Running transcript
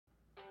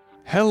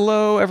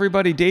Hello,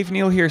 everybody. Dave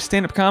Neal here,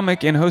 stand-up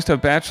comic and host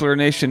of Bachelor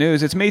Nation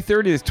News. It's May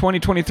 30th,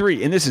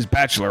 2023, and this is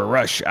Bachelor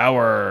Rush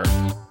Hour.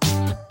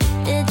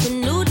 It's a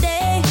new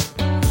day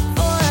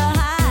for a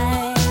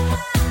high.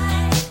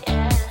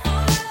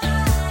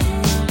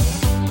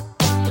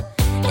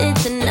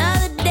 It's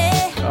another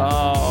day.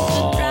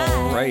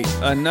 All right.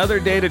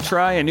 Another day to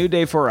try, a new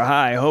day for a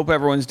high. Hope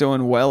everyone's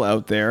doing well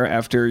out there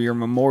after your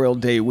Memorial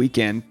Day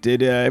weekend.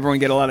 Did everyone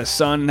get a lot of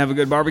sun and have a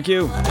good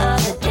barbecue?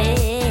 Other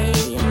day.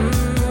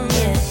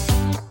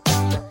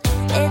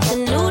 It's a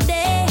new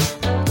day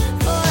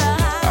for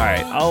a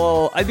high.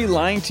 All right, I'd be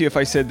lying to you if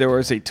I said there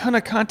was a ton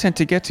of content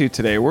to get to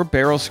today. We're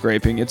barrel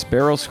scraping. It's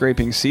barrel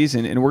scraping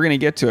season, and we're going to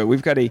get to it.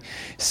 We've got a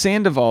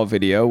Sandoval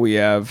video. We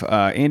have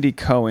Andy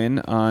Cohen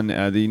on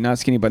the Not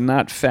Skinny But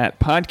Not Fat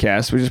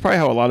podcast, which is probably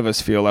how a lot of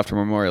us feel after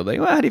Memorial Day.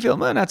 Well, how do you feel?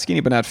 Well, not skinny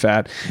but not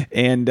fat.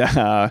 And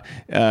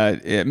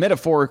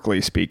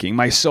metaphorically speaking,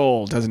 my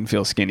soul doesn't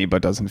feel skinny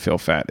but doesn't feel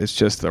fat. It's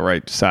just the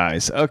right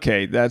size.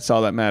 Okay, that's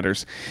all that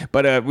matters.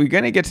 But we're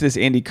going to get to this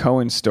Andy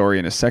Cohen story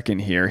in a second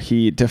here.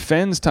 He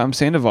defends Tom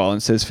Sandoval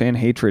and says fan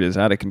hatred is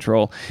out of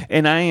control,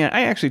 and I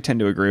actually tend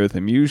to agree with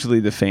him. Usually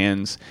the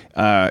fans,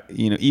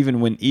 even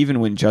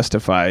when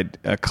justified,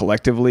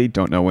 collectively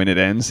don't know when it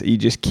ends. You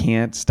just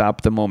can't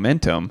stop the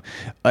momentum.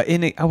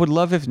 I would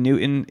love if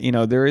Newton,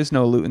 there is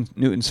no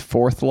Newton's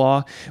fourth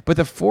law, but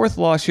the fourth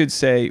law should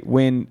say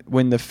when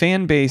the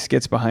fan base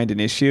gets behind an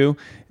issue,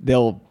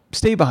 they'll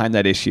stay behind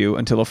that issue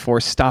until a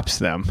force stops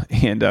them,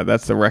 and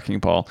that's the wrecking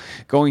ball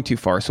going too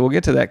far. So we'll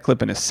get to that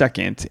clip in a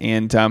second,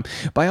 and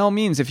by all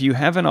means, if you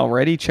haven't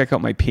already, check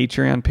out my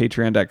Patreon,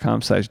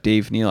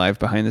 patreon.com/Dave Neal. I have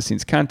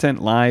behind-the-scenes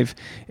content live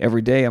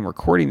every day. I'm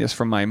recording this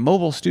from my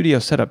mobile studio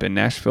setup in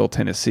Nashville,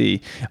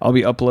 Tennessee. I'll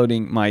be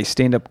uploading my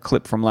stand-up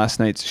clip from last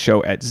night's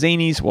show at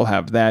Zany's. We'll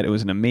have that. It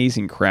was an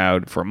amazing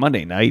crowd for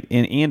Monday night,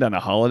 and on a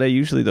holiday.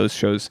 Usually those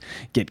shows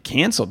get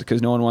canceled because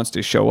no one wants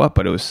to show up,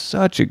 but it was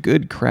such a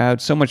good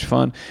crowd, so much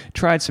fun.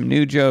 Tried some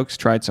new jokes,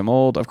 tried some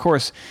old. Of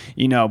course,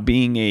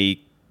 being a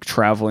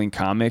traveling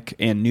comic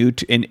and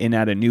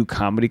at a new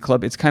comedy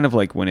club, it's kind of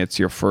like when it's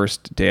your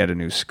first day at a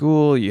new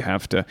school. You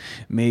have to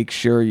make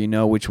sure you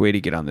know which way to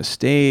get on the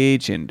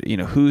stage, and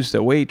who's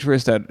the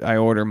waitress that I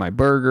order my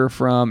burger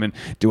from, and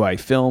do I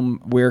film,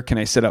 where can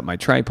I set up my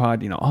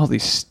tripod, all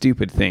these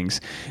stupid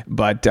things.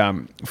 But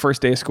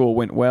first day of school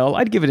went well.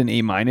 I'd give it an A-.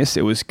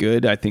 It was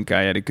good. I think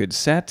I had a good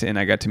set, and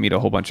I got to meet a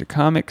whole bunch of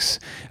comics.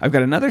 I've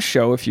got another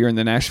show if you're in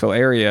the Nashville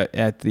area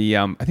at the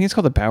I think it's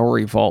called the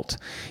Bowery Vault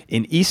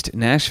in East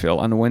Nashville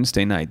on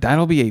Wednesday night.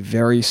 That'll be a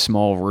very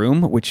small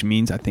room, which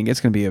means I think it's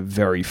going to be a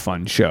very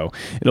fun show.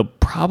 It'll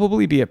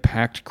probably be a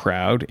packed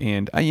crowd,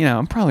 and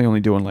I'm probably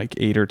only doing like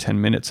 8 or 10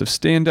 minutes of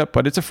stand-up,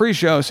 but it's a free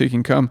show, so you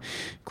can come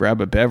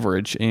grab a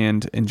beverage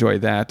and enjoy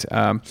that.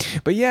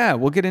 But yeah,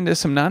 we'll get into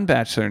some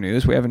non-Bachelor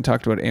news. We haven't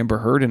talked about Amber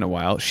Heard in a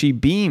while. She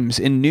beams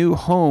in new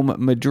home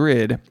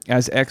Madrid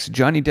as ex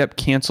Johnny Depp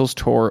cancels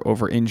tour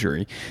over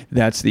injury.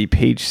 That's the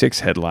Page 6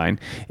 headline.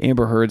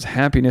 Amber Heard's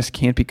happiness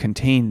can't be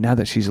contained now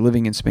that she's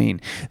living in Spain.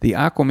 The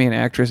Aquaman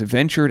actress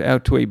ventured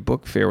out to a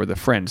book fair with a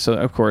friend. So,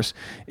 of course,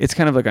 it's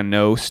kind of like a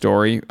no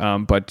story,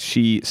 but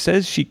she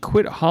says she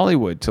quit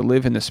Hollywood to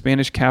live in the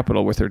Spanish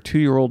capital with her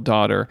 2-year-old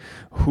daughter,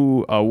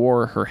 who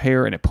wore her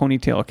hair in a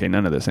ponytail. Okay,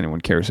 none of this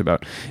anyone cares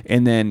about.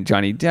 And then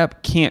Johnny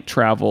Depp can't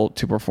travel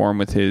to perform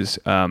with his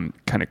kind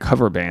of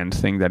cover band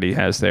thing that he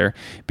has there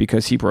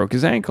because he broke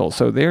his ankle.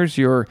 So there's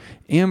your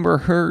Amber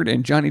Heard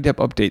and Johnny Depp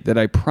update that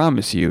I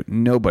promise you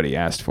nobody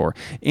asked for.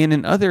 And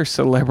in other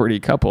celebrity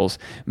couples,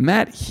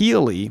 Matt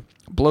Healy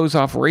blows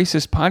off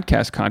racist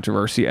podcast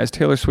controversy as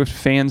Taylor Swift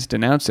fans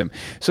denounce him.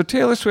 So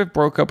Taylor Swift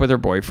broke up with her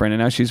boyfriend,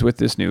 and now she's with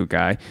this new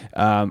guy.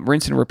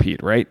 Rinse and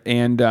repeat, right?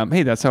 And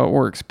hey, that's how it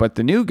works. But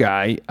the new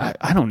guy,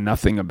 I know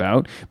nothing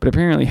about, but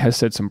apparently has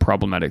said some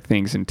problematic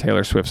things, and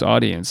Taylor Swift's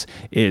audience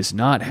is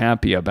not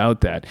happy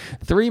about that.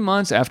 3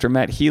 months after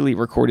Matt Healy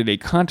recorded a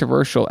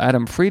controversial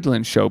Adam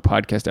Friedland Show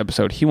podcast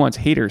episode, he wants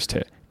haters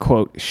to,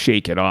 quote,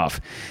 shake it off.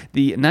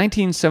 The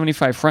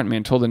 1975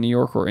 frontman told the New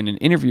Yorker in an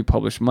interview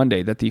published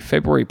Monday that the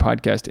February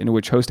podcast in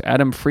which host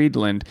Adam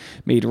Friedland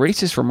made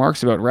racist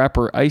remarks about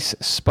rapper Ice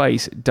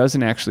Spice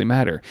doesn't actually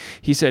matter.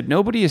 He said,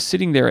 nobody is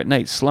sitting there at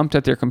night slumped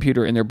at their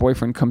computer and their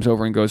boyfriend comes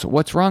over and goes,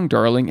 what's wrong,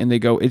 darling? And they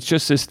go, it's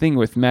just this thing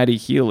with Matty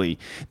Healy.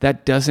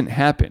 That doesn't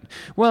happen.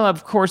 Well,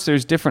 of course,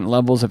 there's different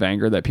levels of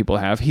anger that people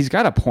have. He's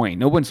got a point.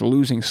 No one's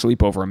losing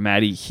sleep over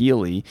Matty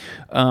Healy.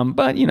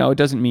 But, it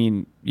doesn't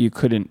mean you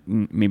couldn't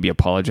maybe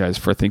apologize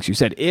for things you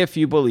said if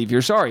you believe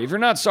you're sorry. If you're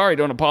not sorry,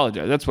 don't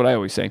apologize. That's what I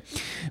always say.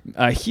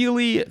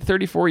 Healy,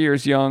 34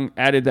 years young,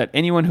 added that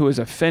anyone who is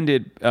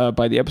offended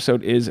by the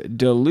episode is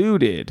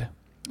deluded.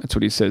 That's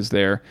what he says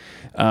there.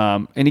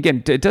 And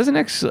again, it doesn't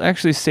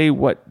actually say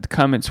what the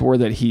comments were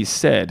that he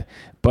said.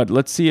 But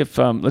let's see if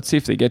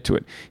they get to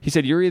it. He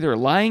said, you're either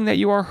lying that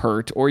you are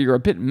hurt or you're a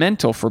bit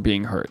mental for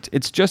being hurt.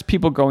 It's just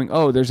people going,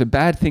 oh, there's a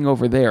bad thing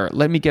over there.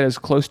 Let me get as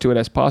close to it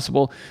as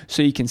possible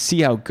so you can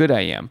see how good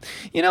I am.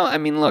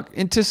 Look,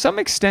 and to some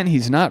extent,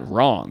 he's not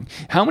wrong.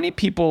 How many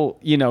people,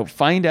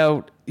 find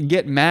out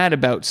get mad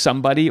about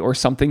somebody or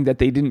something that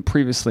they didn't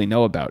previously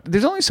know about.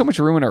 There's only so much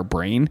room in our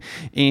brain,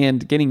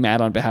 and getting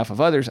mad on behalf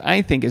of others,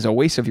 I think, is a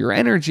waste of your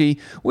energy.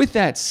 With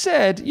that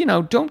said,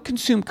 don't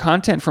consume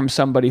content from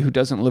somebody who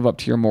doesn't live up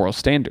to your moral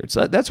standards.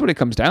 That's what it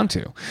comes down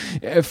to.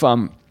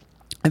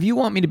 If you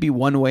want me to be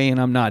one way and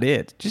I'm not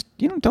it, just,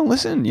 don't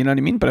listen, you know what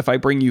I mean? But if I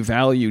bring you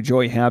value,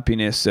 joy,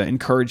 happiness,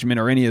 encouragement,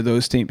 or any of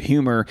those things,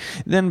 humor,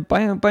 then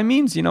by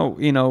means,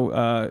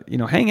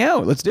 hang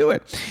out, let's do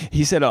it.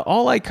 He said,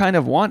 all I kind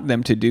of want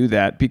them to do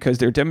that because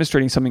they're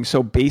demonstrating something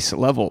so base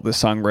level, the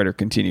songwriter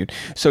continued.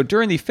 So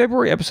during the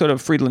February episode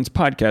of Friedland's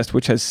podcast,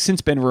 which has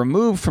since been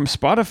removed from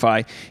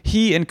Spotify,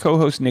 he and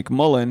co-host Nick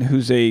Mullen,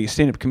 who's a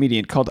stand-up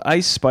comedian, called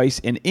Ice Spice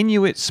an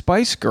Inuit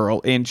Spice Girl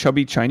and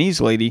chubby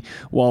Chinese lady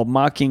while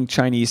mocking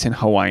Chinese and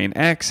Hawaiian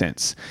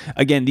accents.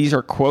 Again, these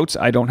are quotes.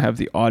 I don't have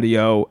the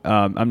audio.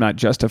 I'm not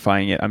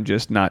justifying it. I'm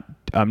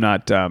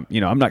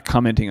not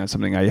commenting on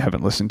something I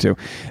haven't listened to.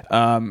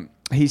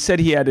 He said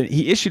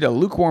he issued a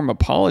lukewarm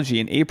apology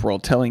in April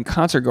telling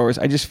concertgoers,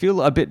 I just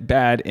feel a bit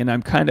bad and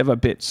I'm kind of a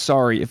bit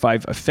sorry if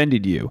I've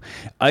offended you.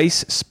 Ice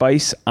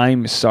Spice,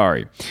 I'm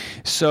sorry.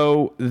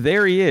 So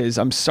there he is.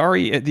 I'm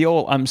sorry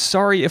I'm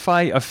sorry if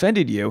I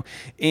offended you.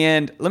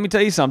 And let me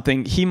tell you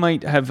something. He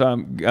might have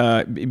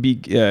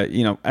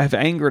have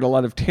angered a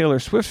lot of Taylor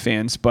Swift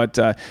fans, but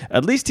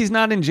at least he's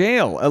not in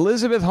jail.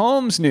 Elizabeth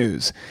Holmes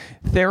news.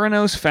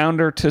 Theranos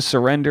founder to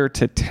surrender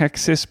to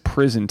Texas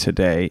prison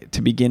today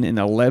to begin an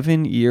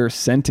 11-year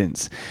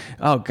sentence.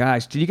 Oh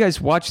gosh, did you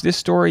guys watch this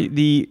story?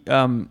 The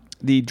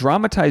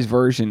dramatized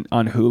version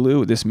on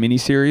Hulu, this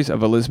miniseries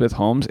of Elizabeth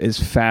Holmes, is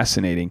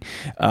fascinating.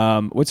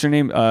 What's her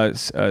name?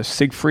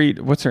 Siegfried.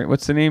 What's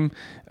the name?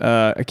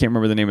 I can't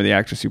remember the name of the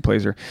actress who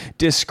plays her.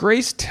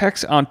 Disgraced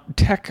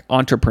tech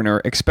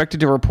entrepreneur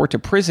expected to report to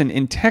prison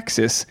in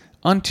Texas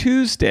on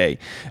Tuesday.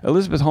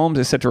 Elizabeth Holmes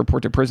is set to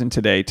report to prison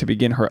today to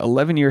begin her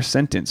 11-year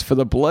sentence for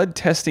the blood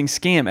testing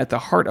scam at the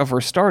heart of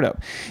her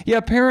startup. Yeah,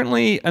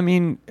 apparently,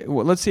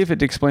 let's see if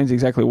it explains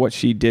exactly what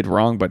she did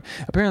wrong, but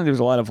apparently there was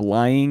a lot of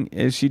lying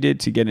as she did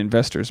to get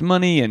investors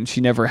money, and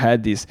she never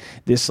had this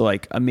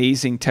like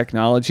amazing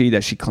technology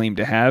that she claimed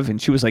to have,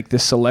 and she was like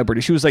this celebrity.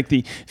 She was like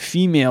the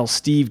female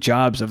Steve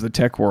Jobs of the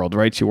tech world,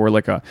 right? She wore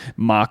like a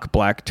mock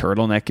black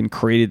turtleneck and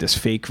created this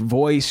fake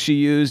voice she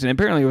used, and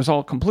apparently it was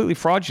all completely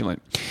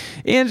fraudulent.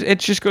 And it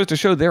just goes to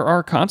show there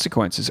are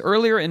consequences.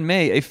 Earlier in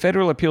May, a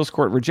federal appeals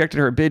court rejected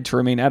her bid to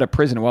remain out of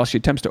prison while she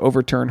attempts to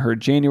overturn her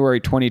January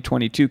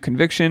 2022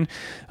 conviction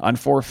on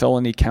 4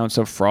 felony counts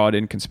of fraud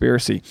and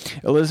conspiracy.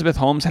 Elizabeth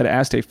Holmes had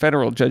asked a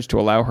federal judge to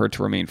allow her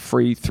to remain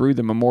free through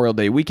the Memorial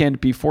Day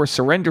weekend before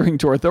surrendering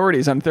to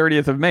authorities on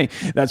 30th of May.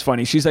 That's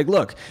funny. She's like,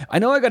 look, I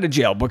know I got to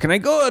jail, but can I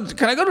go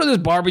to this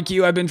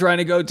barbecue I've been trying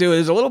to go to?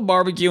 There's a little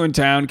barbecue in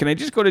town. Can I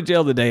just go to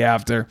jail the day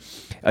after?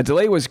 A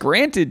delay was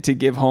granted to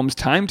give Holmes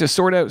time to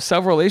sort out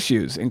several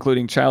issues,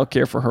 including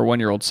childcare for her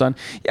 1-year-old son.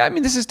 Yeah,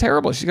 this is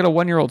terrible. She's got a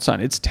 1-year-old son.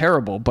 It's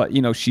terrible, but,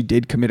 she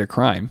did commit a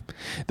crime.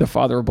 The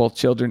father of both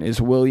children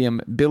is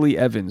William Billy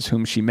Evans,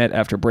 whom she met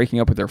after breaking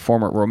up with her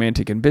former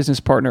romantic and business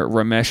partner,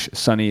 Ramesh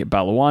Sunny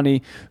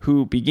Balwani,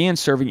 who began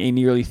serving a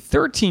nearly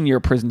 13-year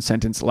prison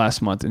sentence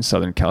last month in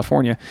Southern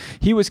California.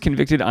 He was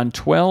convicted on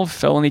 12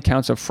 felony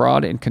counts of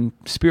fraud and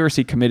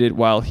conspiracy committed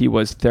while he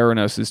was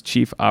Theranos'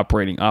 chief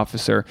operating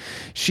officer.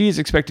 She is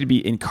expected to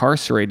be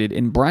incarcerated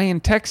in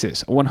Bryan,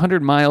 Texas,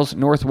 100 miles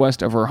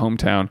northwest of her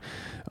hometown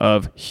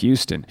of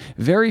Houston.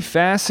 Very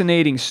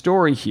fascinating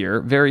story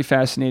here. Very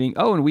fascinating.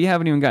 Oh, and we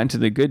haven't even gotten to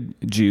the good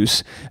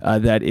juice.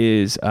 That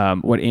is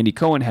what Andy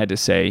Cohen had to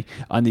say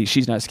on the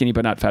She's Not Skinny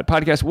But Not Fat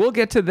podcast. We'll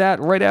get to that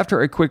right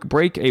after a quick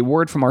break. A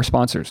word from our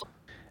sponsors.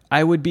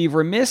 I would be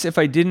remiss if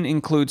I didn't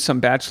include some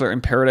Bachelor in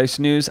Paradise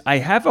news. I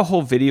have a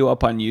whole video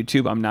up on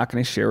YouTube I'm not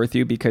going to share with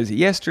you because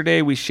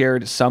yesterday we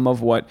shared some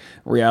of what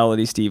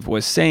Reality Steve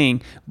was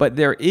saying, but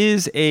there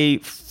is a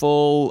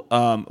full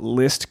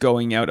list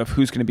going out of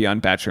who's going to be on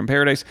Bachelor in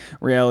Paradise.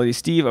 Reality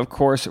Steve, of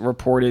course,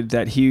 reported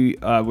that he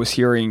was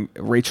hearing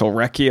Rachel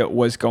Recchia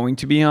was going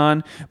to be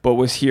on, but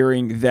was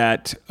hearing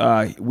that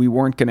we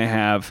weren't going to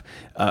have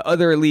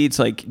other leads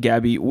like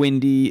Gabby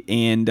Windy,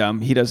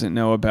 and he doesn't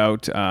know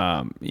about,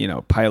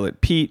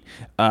 Pilot Pete,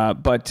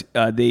 but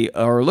they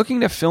are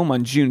looking to film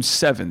on June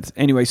 7th.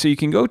 Anyway, so you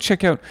can go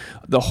check out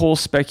the whole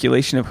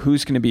speculation of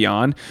who's going to be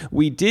on.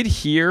 We did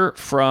hear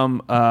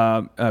from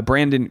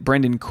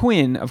Brendan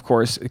Quinn, of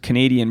course,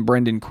 Canadian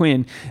Brendan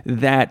Quinn,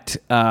 that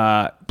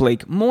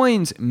Blake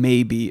Moynes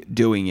may be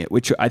doing it,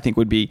 which I think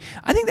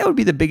that would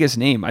be the biggest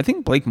name. I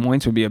think Blake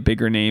Moynes would be a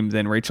bigger name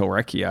than Rachel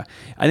Recchia.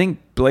 I think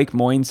Blake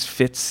Moynes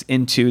fits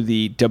into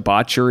the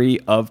debauchery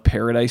of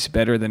Paradise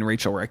better than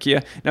Rachel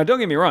Recchia. Now, don't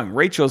get me wrong.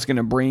 Rachel's going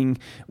to bring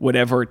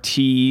whatever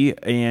tea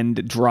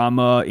and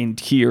drama and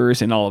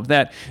tears and all of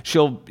that.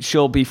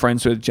 She'll be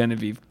friends with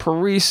Genevieve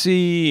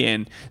Parisi,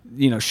 and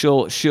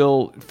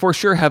she'll for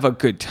sure have a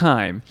good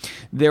time.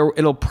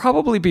 It'll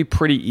probably be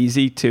pretty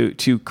easy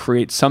to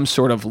create some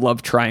sort of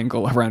love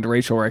triangle around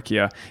Rachel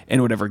Recchia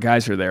and whatever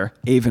guys are there.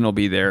 Avon will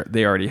be there.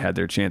 They already had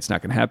their chance.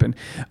 Not going to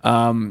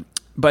happen.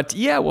 But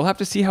yeah, we'll have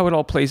to see how it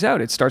all plays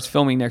out. It starts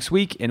filming next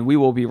week, and we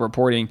will be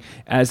reporting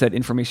as that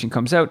information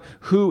comes out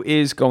who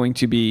is going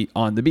to be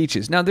on the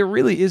beaches. Now, there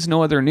really is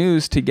no other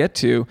news to get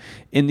to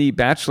in the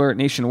Bachelor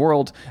Nation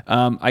world.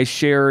 I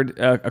shared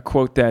a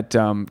quote that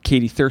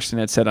Katie Thurston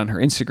had said on her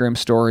Instagram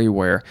story,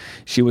 where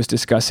she was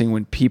discussing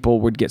when people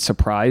would get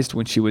surprised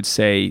when she would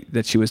say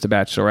that she was the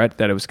Bachelorette,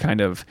 that it was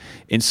kind of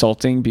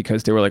insulting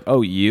because they were like,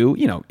 oh, you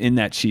know, in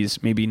that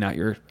she's maybe not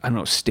your, I don't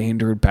know,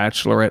 standard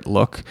Bachelorette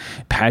look,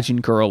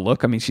 pageant girl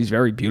look. I mean, she's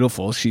very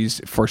beautiful.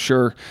 She's for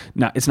sure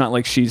not, it's not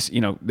like she's,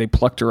 you know, they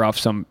plucked her off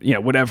some, you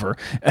know, whatever,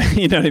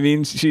 you know what I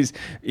mean? She's,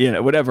 you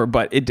know, whatever,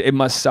 but it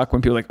must suck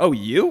when people are like, oh,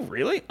 you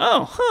really?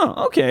 Oh,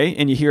 huh. Okay.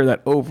 And you hear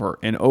that over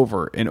and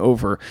over and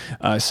over.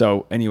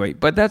 So anyway,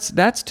 but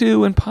that's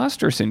to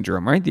imposter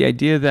syndrome, right? The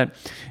idea that,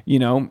 you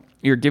know,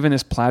 you're given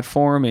this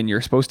platform and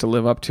you're supposed to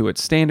live up to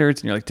its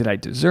standards, and you're like, did I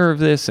deserve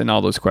this? And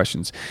all those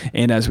questions.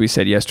 And as we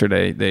said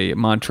yesterday, the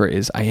mantra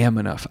is, I am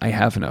enough. I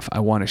have enough. I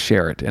want to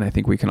share it. And I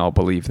think we can all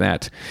believe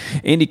that.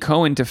 Andy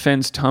Cohen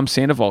defends Tom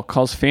Sandoval,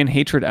 calls fan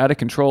hatred out of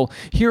control.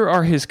 Here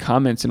are his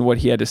comments and what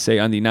he had to say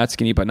on the Not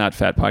Skinny But Not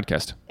Fat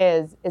podcast.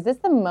 Is this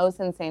the most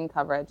insane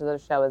coverage the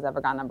show has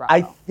ever gotten on Bravo?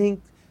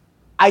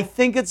 I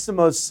think it's the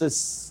most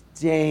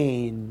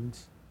sustained.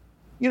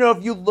 You know,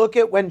 if you look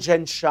at when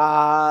Jen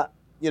Shah,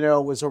 you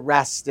know, was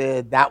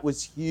arrested, that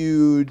was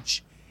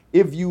huge.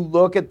 If you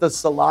look at the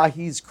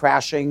Salahis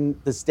crashing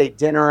the state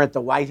dinner at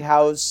the White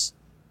House,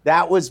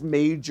 that was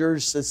major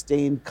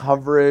sustained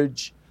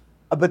coverage.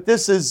 But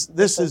this is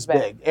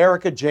big.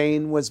 Erica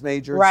Jane was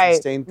major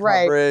sustained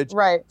coverage.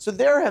 Right. So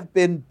there have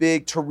been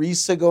big.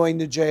 Teresa going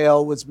to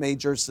jail was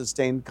major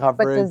sustained But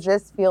coverage. does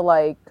this feel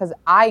like, because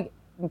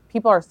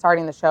people are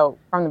starting the show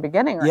from the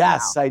beginning right now.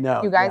 Yes, I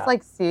know. You guys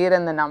like see it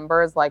in the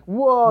numbers, like,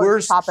 whoa, We're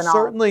it's popping off.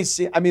 certainly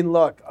I mean,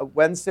 look,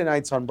 Wednesday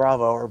nights on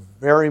Bravo are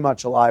very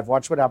much alive.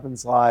 Watch What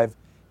Happens Live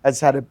has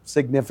had a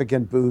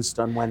significant boost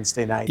on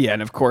Wednesday night. Yeah,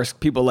 and of course,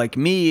 people like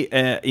me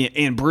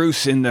and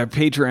Bruce in the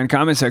Patreon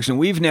comment section,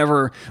 we've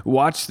never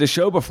watched the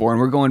show before,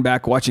 and we're going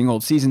back watching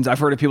old seasons. I've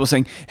heard of people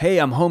saying, hey,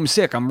 I'm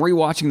homesick. I'm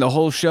rewatching the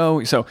whole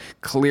show. So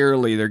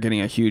clearly, they're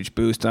getting a huge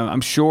boost. I'm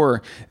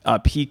sure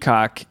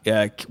Peacock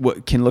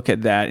can look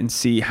at that and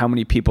see how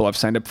many people have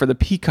signed up for the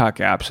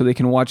Peacock app so they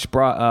can watch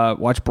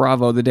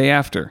Bravo the day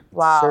after.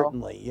 Wow.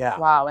 Certainly, yeah.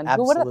 Wow, and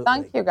who would have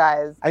thunk you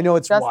guys? I know,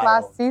 it's just wild.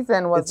 last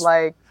season was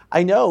like...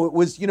 I know, it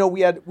was, you know,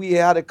 we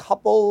had a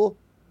couple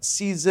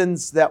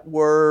seasons that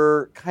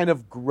were kind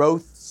of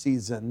growth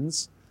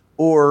seasons,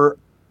 or,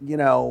 you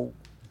know,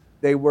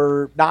 they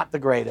were not the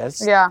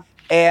greatest. Yeah.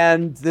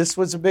 And this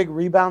was a big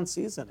rebound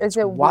season. Is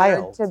it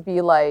wild weird to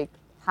be like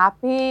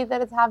happy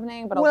that it's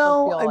happening, but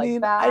also feel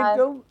like bad?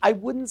 I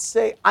wouldn't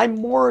say, I'm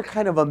more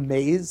kind of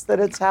amazed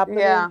that it's happening.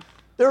 Yeah.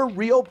 There are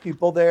real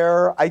people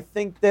there. I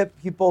think that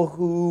people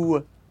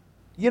who,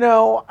 you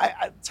know,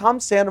 Tom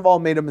Sandoval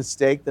made a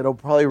mistake that he'll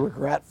probably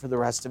regret for the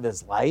rest of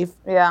his life.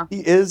 Yeah. He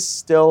is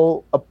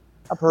still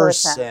a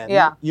person.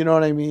 Yeah. You know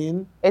what I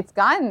mean? It's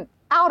gotten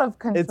out of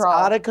control. It's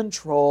out of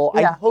control.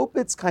 Yeah. I hope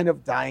it's kind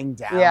of dying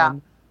down Yeah.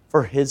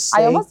 for his sake.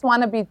 I almost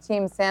want to be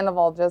Team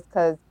Sandoval just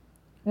because,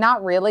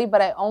 not really,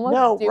 but I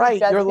almost do right.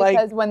 just You're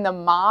because like, when the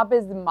mob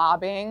is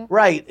mobbing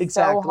right,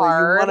 exactly. so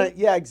hard.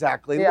 Yeah,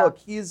 exactly. Yeah. Look,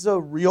 he's a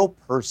real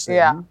person.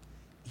 Yeah.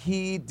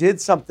 He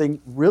did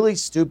something really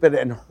stupid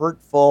and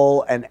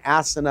hurtful and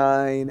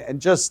asinine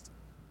and just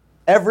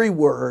every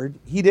word.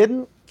 He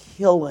didn't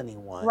kill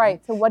anyone.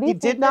 Right. So what do you He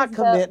think did not is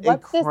commit a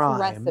what's this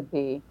crime.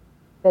 recipe?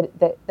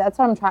 That's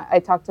what I'm trying. I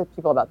talk to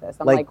people about this.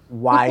 I'm Like, like,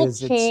 why people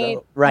is it cheat,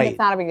 so- right. and it's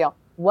not a big deal.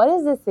 What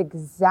is this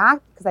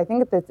exact? Because I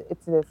think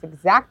it's this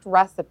exact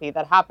recipe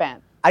that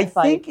happened. I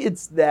think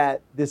it's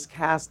that this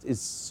cast is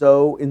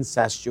so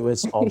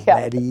incestuous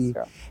already,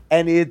 that's true.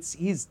 and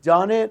he's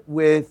done it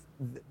with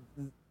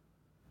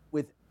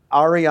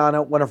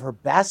Ariana, one of her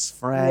best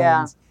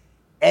friends,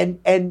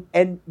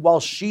 and while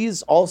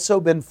she's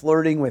also been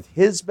flirting with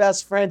his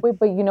best friend. Wait,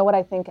 but you know what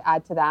I think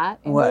add to that?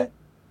 Andy? What?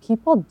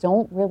 People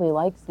don't really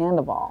like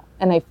Sandoval,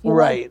 and I feel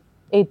Right. like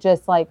it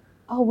just like,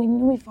 oh, we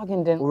knew we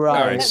fucking didn't. Right.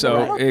 All right,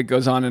 so it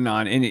goes on and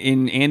on.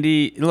 In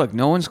Andy, look,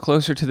 no one's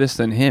closer to this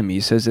than him.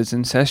 He says it's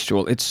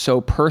incestual. It's so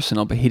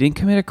personal, but he didn't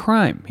commit a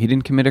crime.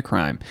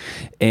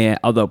 And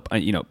although,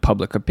 you know,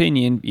 public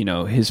opinion, you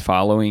know, his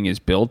following is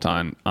built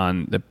on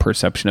the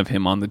perception of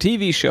him on the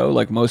TV show.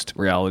 Like most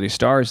reality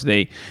stars,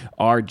 they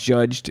are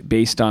judged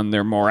based on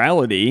their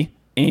morality.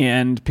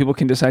 And people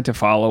can decide to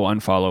follow,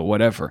 unfollow,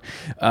 whatever.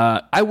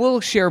 I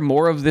will share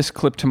more of this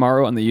clip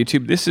tomorrow on the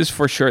YouTube. This is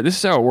for sure. This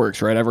is how it works,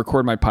 right? I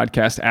record my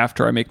podcast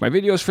after I make my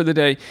videos for the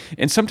day.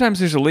 And sometimes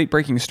there's a late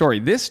breaking story.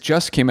 This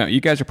just came out. You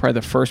guys are probably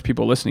the first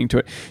people listening to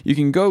it. You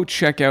can go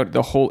check out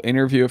the whole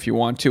interview if you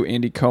want to.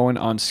 Andy Cohen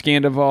on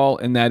Sandoval.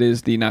 And that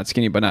is the Not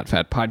Skinny But Not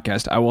Fat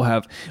podcast. I will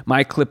have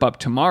my clip up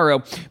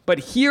tomorrow. But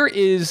here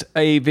is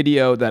a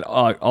video that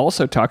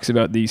also talks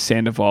about the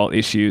Sandoval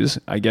issues.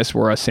 I guess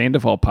we're a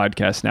Sandoval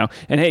podcast now.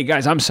 And hey,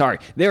 guys, I'm sorry.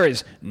 There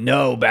is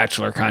no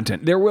Bachelor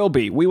content. There will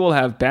be. We will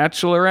have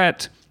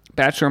Bachelorette,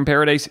 Bachelor in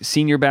Paradise,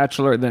 Senior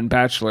Bachelor, then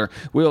Bachelor.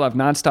 We will have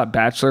nonstop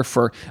Bachelor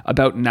for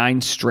about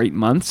 9 straight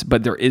months,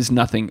 but there is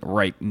nothing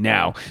right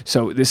now.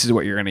 So this is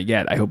what you're going to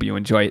get. I hope you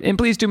enjoy it. And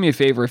please do me a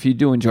favor, if you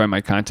do enjoy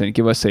my content,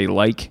 give us a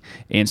like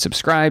and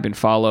subscribe and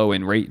follow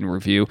and rate and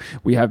review.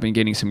 We have been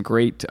getting some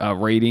great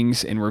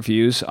ratings and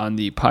reviews on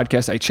the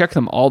podcast. I check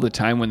them all the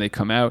time when they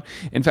come out.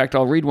 In fact,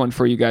 I'll read one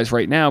for you guys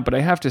right now, but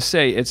I have to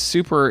say it's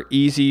super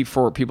easy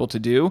for people to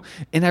do,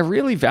 and I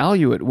really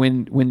value it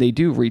when they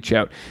do reach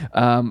out.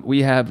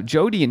 We have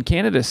Jody in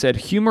Canada said,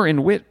 humor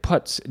and wit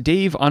puts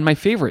Dave on my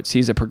favorites.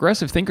 He's a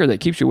progressive thinker that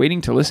keeps you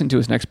waiting to listen to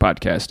his next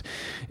podcast.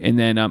 And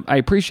then I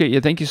appreciate you.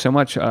 Thank you so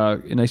much.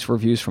 Nice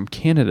reviews from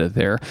Canada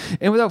there.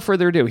 And without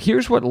further ado,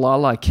 here's what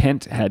Lala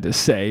Kent had to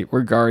say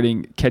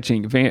regarding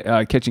catching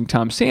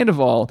Tom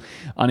Sandoval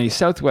on a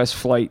Southwest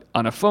flight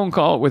on a phone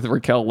call with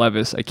Raquel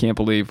Leviss. I can't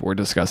believe we're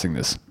discussing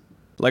this.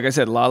 Like I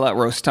said, Lala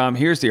roast Tom.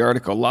 Here's the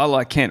article.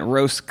 Lala Kent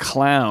roast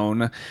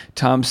clown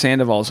Tom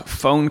Sandoval's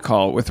phone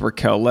call with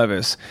Raquel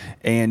Leviss.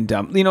 And,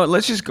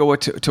 let's just go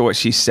to what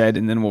she said,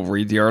 and then we'll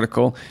read the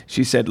article.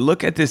 She said,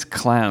 look at this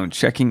clown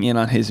checking in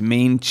on his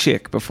main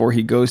chick before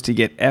he goes to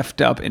get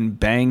effed up and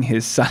bang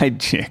his side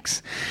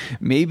chicks.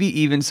 Maybe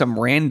even some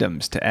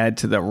randoms to add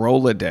to the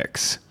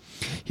Rolodex.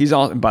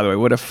 By the way,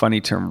 what a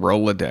funny term,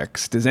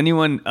 Rolodex. Does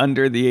anyone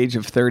under the age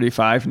of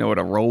 35 know what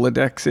a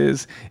Rolodex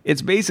is?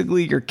 It's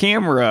basically your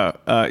camera,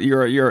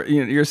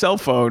 your cell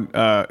phone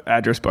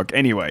address book.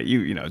 Anyway,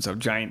 it's a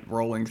giant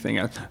rolling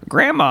thing.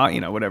 Grandma,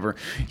 whatever.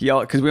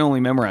 Because we only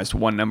memorized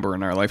one number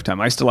in our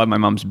lifetime. I still have my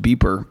mom's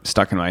beeper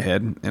stuck in my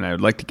head, and I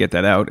would like to get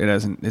that out.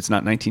 It's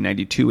not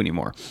 1992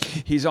 anymore.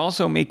 He's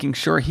also making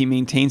sure he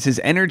maintains his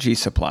energy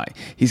supply.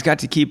 He's got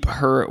to keep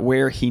her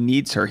where he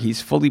needs her.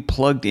 He's fully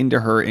plugged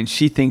into her, and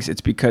she thinks it's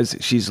because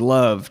she's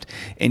loved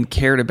and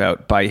cared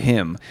about by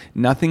him.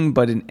 Nothing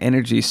but an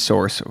energy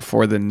source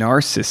for the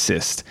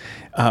narcissist.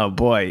 Oh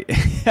boy.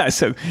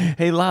 So,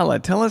 hey Lala,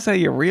 tell us how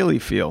you really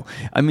feel.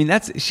 I mean,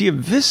 she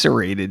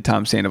eviscerated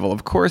Tom Sandoval.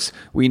 Of course,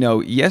 we know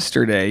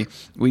yesterday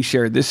we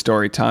shared this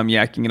story, Tom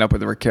yakking it up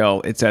with Raquel.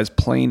 It's as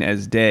plain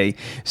as day.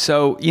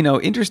 So,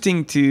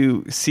 interesting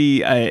to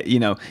see,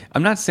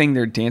 I'm not saying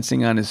they're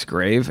dancing on his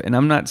grave, and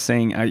I'm not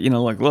saying,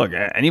 look,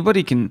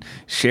 anybody can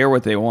share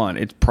what they want.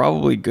 It's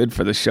probably good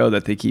for the show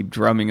that they keep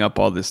drumming up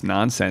all this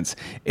nonsense.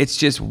 It's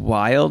just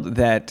wild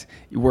that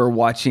we're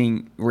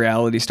watching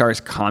reality stars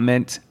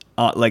comment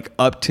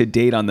up to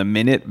date on the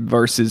minute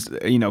versus,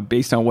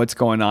 based on what's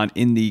going on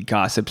in the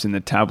gossips in the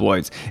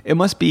tabloids. It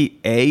must be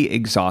A,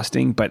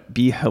 exhausting, but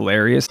B,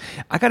 hilarious.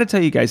 I got to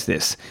tell you guys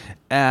this.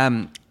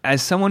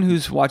 As someone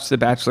who's watched the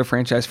Bachelor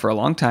franchise for a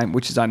long time,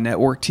 which is on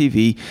network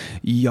TV,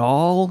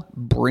 y'all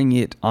bring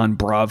it on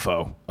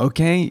Bravo,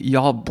 okay?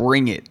 Y'all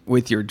bring it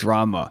with your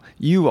drama.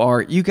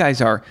 You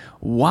guys are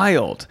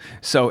wild.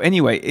 So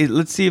anyway,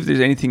 let's see if there's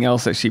anything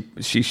else that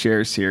she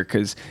shares here,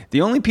 because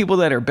the only people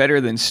that are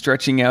better than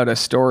stretching out a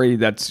story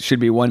that should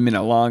be 1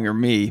 minute long are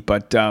me,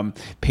 but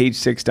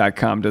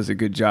page6.com does a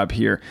good job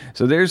here.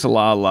 So there's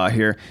Lala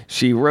here.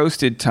 She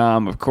roasted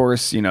Tom. Of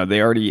course,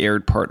 they already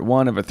aired part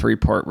 1 of a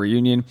 3-part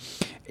reunion.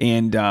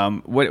 And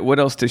what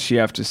else does she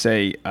have to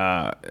say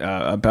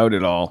about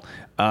it all?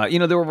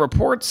 There were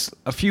reports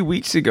a few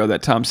weeks ago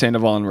that Tom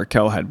Sandoval and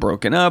Raquel had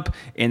broken up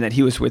and that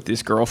he was with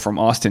this girl from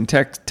Austin,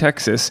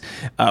 Texas,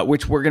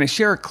 which we're going to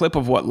share a clip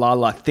of what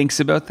Lala thinks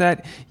about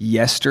that.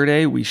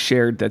 Yesterday, we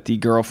shared that the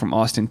girl from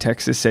Austin,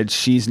 Texas said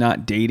she's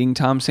not dating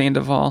Tom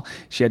Sandoval.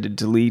 She had to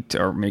delete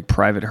or make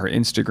private her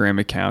Instagram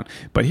account.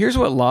 But here's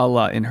what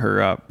Lala and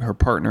her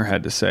partner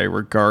had to say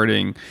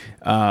regarding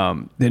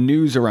the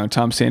news around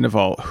Tom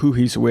Sandoval, who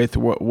he's with,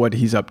 what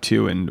he's up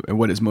to, and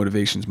what his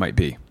motivations might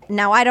be.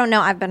 Now, I don't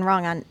know. I've been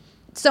wrong on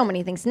so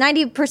many things.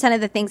 90%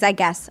 of the things, I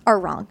guess, are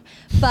wrong.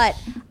 But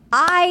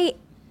I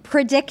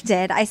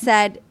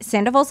said,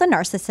 Sandoval's a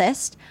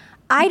narcissist.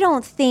 I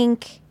don't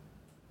think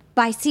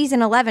by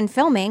season 11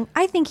 filming,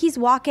 I think he's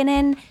walking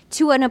in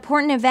to an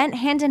important event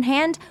hand in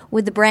hand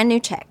with the brand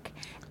new chick.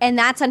 And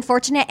that's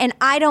unfortunate. And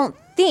I don't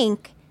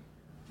think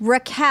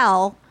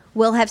Raquel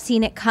will have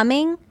seen it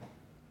coming.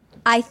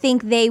 I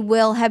think they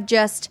will have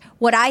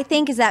what I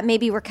think is that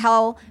maybe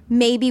Raquel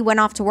went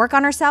off to work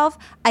on herself.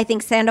 I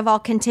think Sandoval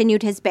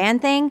continued his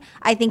band thing.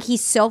 I think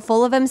he's so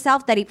full of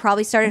himself that he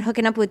probably started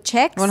hooking up with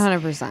chicks.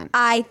 100%.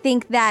 I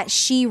think that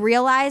she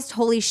realized,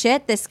 holy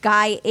shit, this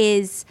guy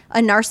is a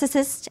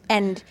narcissist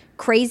and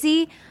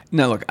crazy.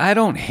 Now, look, I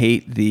don't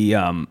hate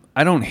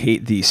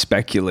the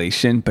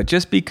speculation, but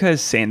just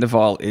because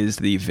Sandoval is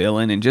the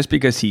villain and just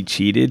because he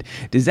cheated,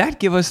 does that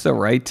give us the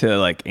right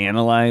to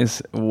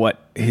analyze what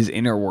his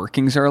inner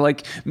workings are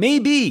like?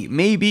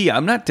 Maybe.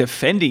 I'm not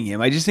defending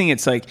him. I just think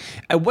it's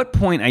at what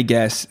point, I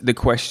guess, the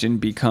question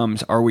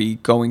becomes, are we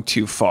going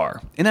too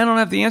far? And I don't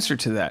have the answer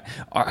to that.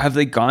 Have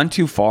they gone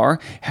too far?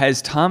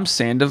 Has Tom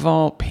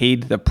Sandoval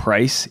paid the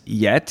price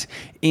yet?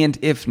 And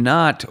if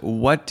not,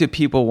 what do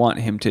people want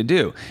him to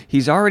do?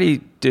 He's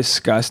already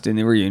discussed in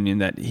the reunion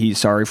that he's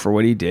sorry for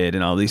what he did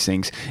and all these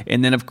things.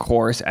 And then, of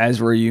course,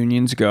 as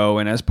reunions go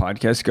and as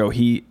podcasts go,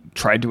 he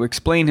tried to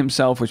explain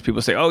himself, which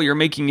people say, oh, you're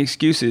making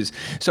excuses.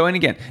 So, and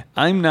again,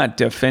 I'm not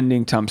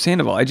defending Tom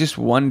Sandoval. I just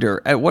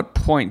wonder, at what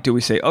point do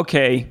we say,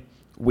 okay,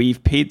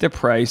 we've paid the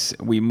price,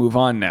 we move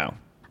on now?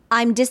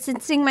 I'm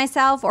distancing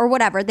myself or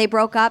whatever. They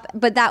broke up,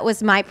 but that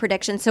was my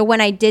prediction. So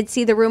when I did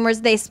see the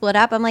rumors they split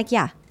up, I'm like,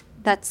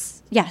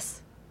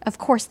 yes, of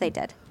course they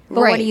did.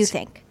 But what do you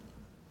think?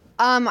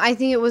 I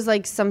think it was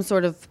like some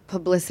sort of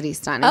publicity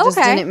stunt. It just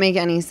didn't make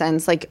any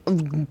sense. Like,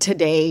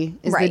 today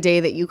is the day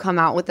that you come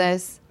out with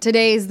this.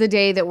 Today is the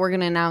day that we're going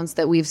to announce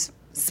that we've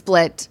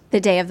split. The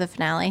day of the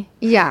finale.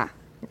 Yeah.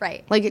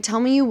 Right. Like, tell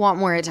me you want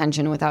more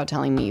attention without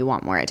telling me you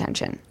want more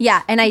attention.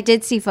 Yeah, and I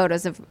did see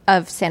photos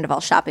of Sandoval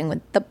shopping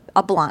with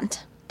a blonde.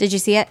 Did you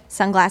see it?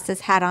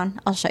 Sunglasses, hat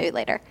on. I'll show you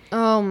later.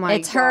 Oh, my God.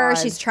 It's her.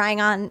 She's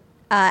trying on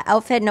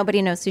outfit.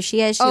 Nobody knows who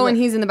she is. And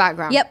he's in the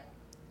background. Yep.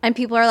 And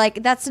people are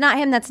like, that's not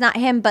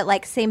him, but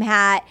like same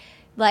hat,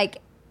 like,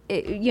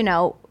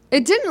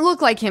 It didn't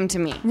look like him to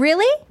me.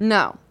 Really?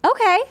 No.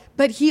 Okay.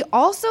 But he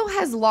also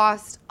has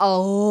lost a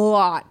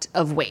lot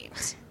of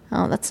weight.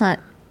 Oh, that's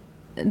not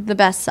the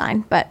best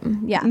sign, but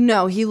yeah.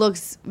 No, he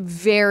looks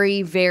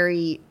very,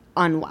 very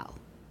unwell.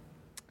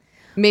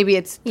 Maybe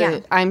it's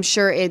I'm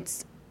sure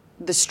it's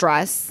the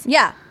stress.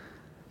 Yeah.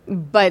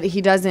 But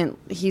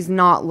he's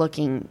not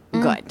looking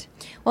good.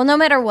 Well, no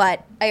matter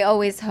what, I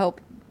always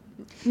hope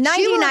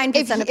 99%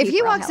 of people if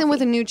he are walks in with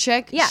a healthy. new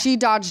chick, she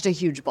dodged a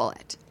huge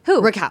bullet.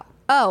 Who? Raquel.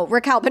 Oh,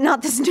 Raquel, but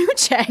not this new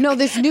chick. No,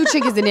 this new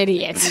chick is an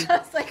idiot. I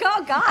was like,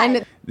 oh, God.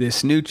 And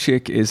This new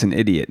chick is an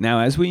idiot. Now,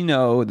 as we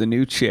know, the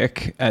new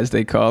chick, as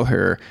they call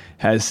her,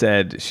 has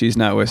said she's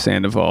not with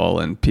Sandoval,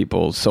 and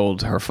people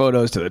sold her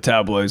photos to the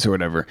tabloids or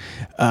whatever.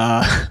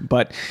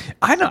 But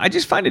I don't know. I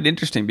just find it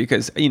interesting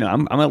because,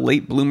 I'm a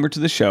late bloomer to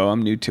the show.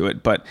 I'm new to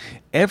it. But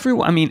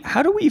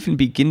how do we even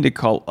begin to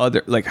call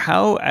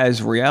how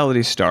as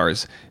reality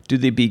stars do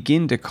they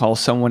begin to call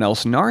someone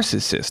else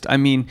narcissist? I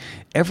mean,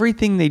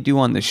 everything they do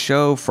on the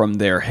show, from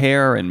their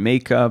hair and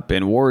makeup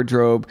and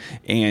wardrobe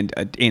and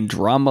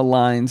drama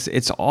lines,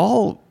 it's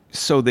all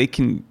so they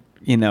can,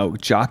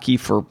 jockey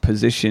for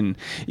position.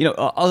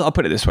 I'll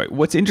put it this way.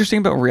 What's interesting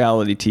about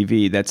reality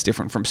TV that's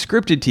different from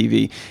scripted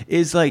TV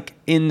is, like,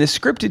 in the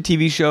scripted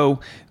TV show,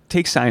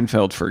 take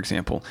Seinfeld, for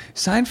example.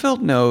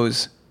 Seinfeld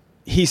knows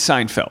he's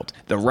Seinfeld.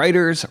 The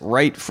writers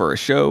write for a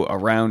show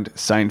around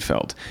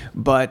Seinfeld.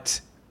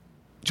 But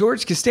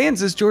George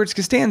Costanza's George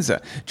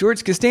Costanza.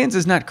 George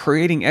Costanza's not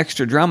creating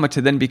extra drama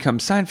to then become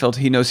Seinfeld.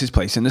 He knows his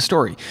place in the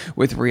story.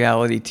 With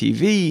reality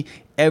TV,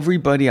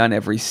 everybody on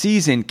every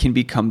season can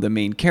become the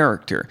main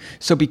character.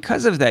 So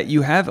because of that,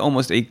 you have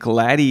almost a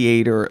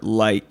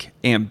gladiator-like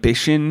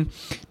ambition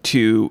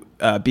to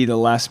be the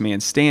last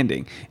man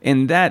standing.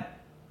 And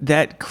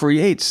that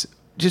creates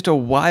just a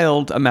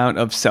wild amount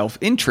of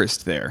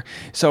self-interest there.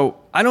 So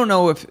I don't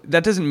know if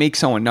that doesn't make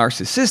someone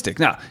narcissistic.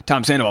 Now,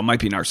 Tom Sandoval might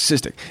be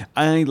narcissistic.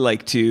 I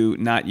like to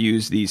not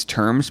use these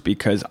terms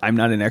because I'm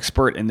not an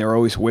expert and they're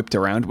always whipped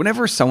around.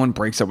 Whenever someone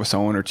breaks up with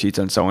someone or cheats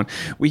on someone,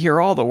 we hear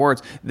all the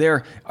words.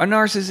 They're a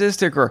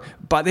narcissistic or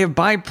they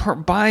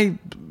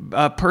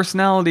have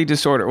personality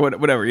disorder,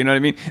 whatever. You know what I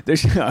mean?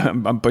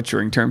 I'm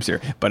butchering terms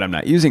here, but I'm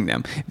not using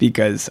them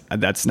because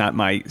that's not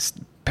my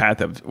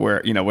path of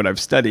where what I've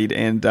studied,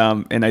 and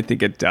I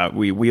think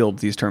we wield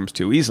these terms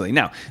too easily.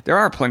 Now, there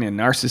are plenty of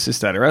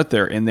narcissists that are out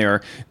there, and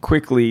they're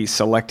quickly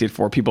selected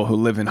for people who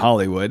live in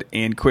Hollywood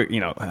and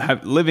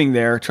living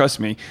there.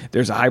 Trust me,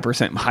 there's a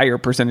higher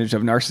percentage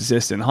of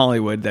narcissists in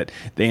Hollywood that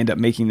they end up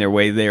making their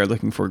way there,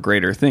 looking for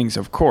greater things,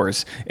 of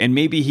course. And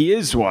maybe he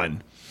is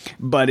one,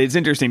 but it's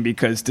interesting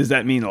because does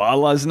that mean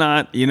Lala's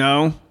not?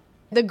 the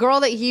girl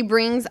that he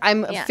brings,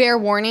 fair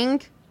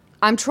warning,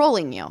 I'm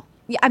trolling you.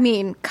 I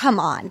mean, come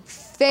on.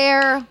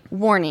 Fair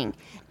warning.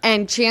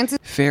 And chances...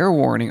 Fair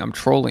warning, I'm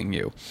trolling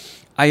you.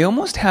 I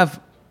almost have...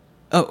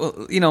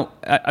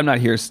 I'm not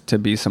here to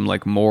be some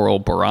moral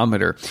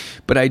barometer,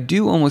 but I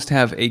do almost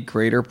have a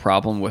greater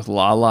problem with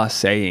Lala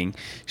saying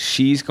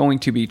she's going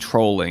to be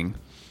trolling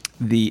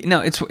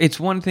it's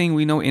one thing,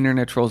 we know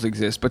internet trolls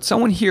exist, but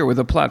someone here with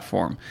a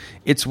platform,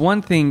 it's one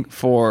thing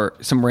for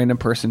some random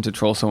person to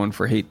troll someone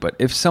for hate, but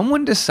if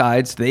someone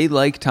decides they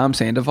like Tom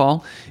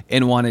Sandoval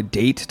and want to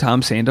date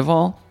Tom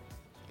Sandoval,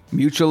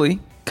 mutually,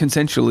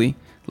 consensually,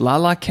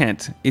 Lala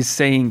Kent is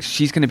saying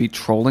she's going to be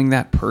trolling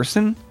that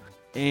person.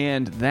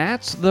 And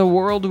that's the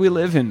world we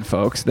live in,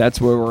 folks.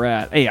 That's where we're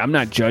at. Hey, I'm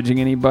not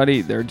judging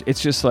anybody.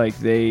 It's just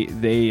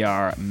they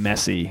are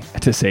messy,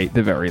 to say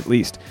the very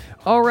least.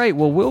 All right,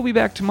 well, we'll be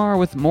back tomorrow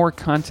with more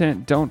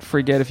content. Don't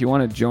forget, if you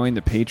want to join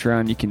the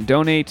Patreon, you can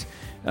donate.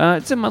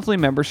 It's a monthly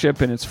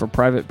membership, and it's for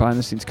private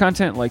behind-the-scenes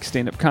content like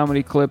stand-up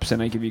comedy clips,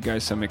 and I give you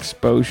guys some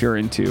exposure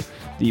into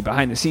the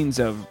behind-the-scenes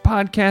of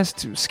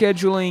podcast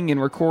scheduling and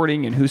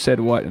recording and who said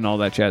what and all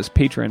that jazz.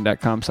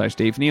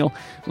 Patreon.com/Dave Neal.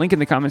 Link in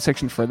the comment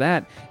section for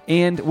that.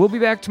 And we'll be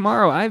back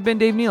tomorrow. I've been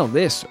Dave Neal.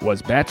 This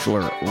was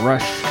Bachelor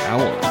Rush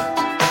Hour.